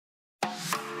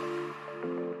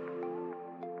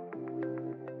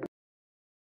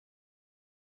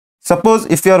Suppose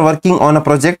if you are working on a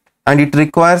project and it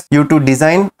requires you to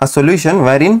design a solution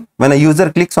wherein when a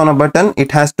user clicks on a button,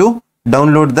 it has to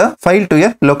download the file to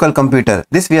your local computer.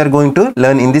 This we are going to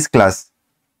learn in this class.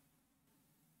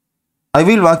 I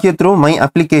will walk you through my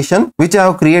application which I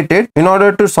have created in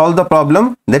order to solve the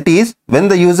problem, that is when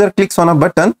the user clicks on a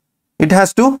button, it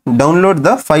has to download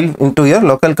the file into your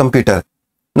local computer.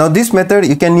 Now this method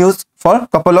you can use for a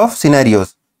couple of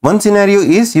scenarios. One scenario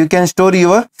is you can store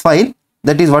your file,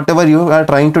 that is whatever you are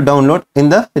trying to download, in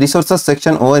the resources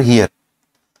section over here.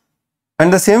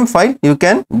 And the same file you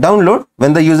can download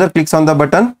when the user clicks on the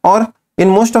button, or in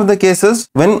most of the cases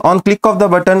when on click of the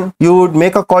button you would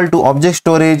make a call to object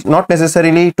storage, not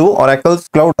necessarily to Oracle's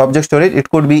cloud object storage, it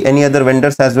could be any other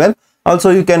vendors as well.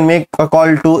 Also you can make a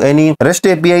call to any REST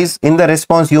APIs. In the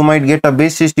response you might get a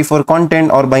base64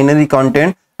 content or binary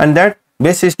content, and that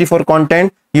base64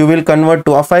 content you will convert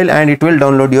to a file and it will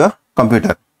download your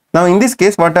computer. Now in this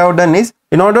case what I have done is,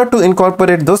 in order to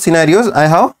incorporate those scenarios, I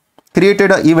have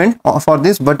created an event for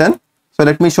this button. So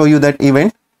let me show you that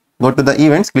event. Go to the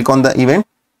events, click on the event.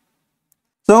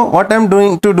 So what I am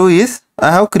going to do is,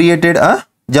 I have created a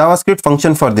JavaScript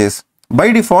function for this.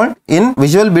 By default in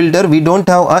Visual Builder we don't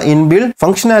have a inbuilt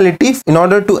functionality in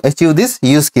order to achieve this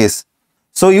use case.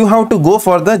 So you have to go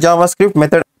for the JavaScript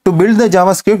method. To build the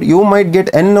JavaScript you might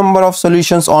get n number of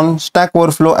solutions on Stack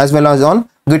Overflow as well as on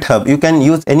GitHub. You can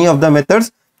use any of the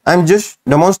methods. I am just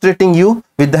demonstrating you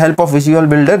with the help of Visual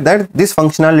Builder that this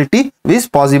functionality is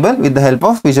possible with the help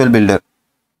of Visual Builder.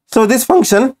 So this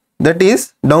function, that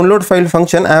is download file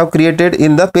function, I have created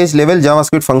in the page level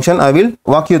JavaScript function. I will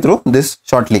walk you through this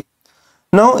shortly.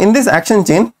 Now in this action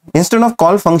chain, instead of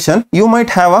call function, you might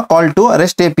have a call to a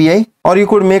REST API, or you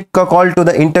could make a call to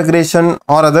the integration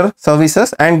or other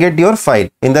services and get your file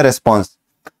in the response.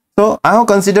 So I have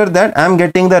considered that I am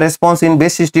getting the response in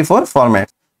base64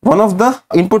 format. One of the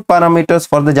input parameters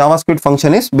for the JavaScript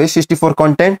function is base64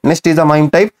 content. Next is a MIME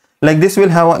type. Like this will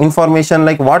have information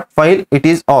like what file it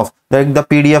is of, like the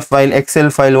PDF file, Excel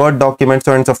file, Word document,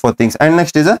 so on and so forth things. And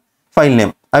next is a file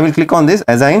name. I will click on this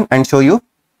assign and show you.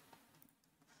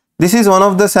 This is one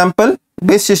of the sample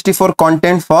base64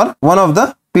 content for one of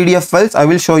the PDF files. I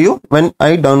will show you when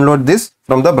I download this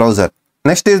from the browser.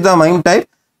 Next is the MIME type.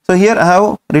 So here I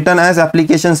have written as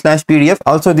application/PDF.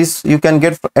 Also this you can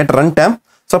get at runtime.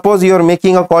 Suppose you are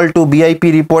making a call to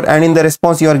BIP report and in the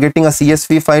response you are getting a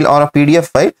CSV file or a PDF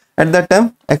file. At that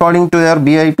time, according to your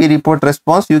BIP report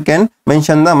response, you can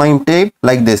mention the MIME type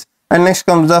like this. And next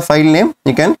comes the file name.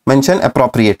 You can mention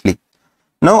appropriately.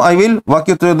 Now I will walk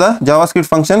you through the JavaScript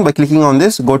function by clicking on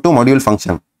this go to module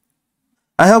function.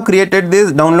 I have created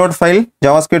this download file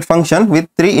JavaScript function with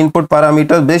 3 input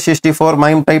parameters, base64,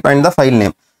 MIME type and the file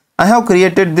name. I have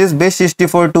created this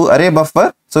base64 to array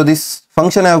buffer. So this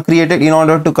function I have created in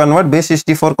order to convert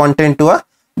base64 content to a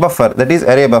buffer, that is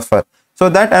array buffer. So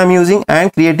that I am using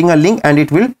and creating a link and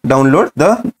it will download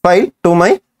the file to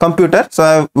my computer. So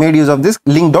I have made use of this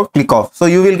link.clickoff. So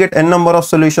you will get n number of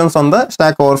solutions on the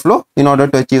Stack Overflow in order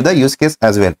to achieve the use case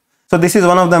as well. So this is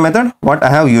one of the method what I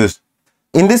have used.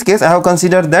 In this case, I have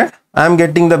considered that I am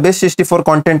getting the base64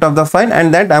 content of the file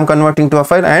and that I am converting to a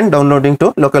file and downloading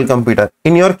to local computer.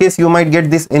 In your case, you might get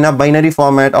this in a binary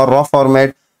format or raw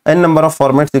format, n number of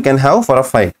formats you can have for a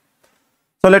file.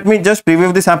 So let me just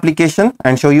preview this application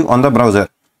and show you on the browser.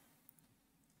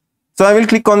 So I will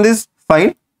click on this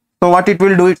file. So what it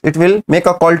will do is it will make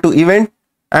a call to event,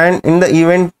 and in the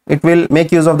event it will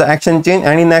make use of the action chain,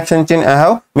 and in the action chain I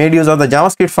have made use of the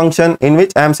JavaScript function in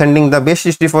which I am sending the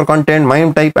base64 content,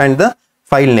 MIME type and the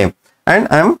file name, and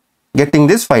I am getting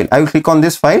this file. I will click on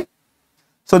this file.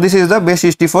 So this is the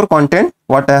base64 content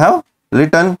what I have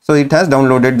written. So it has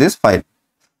downloaded this file.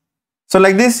 So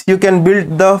like this you can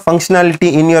build the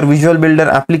functionality in your Visual Builder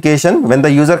application. When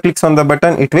the user clicks on the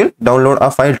button, it will download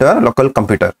a file to your local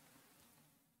computer.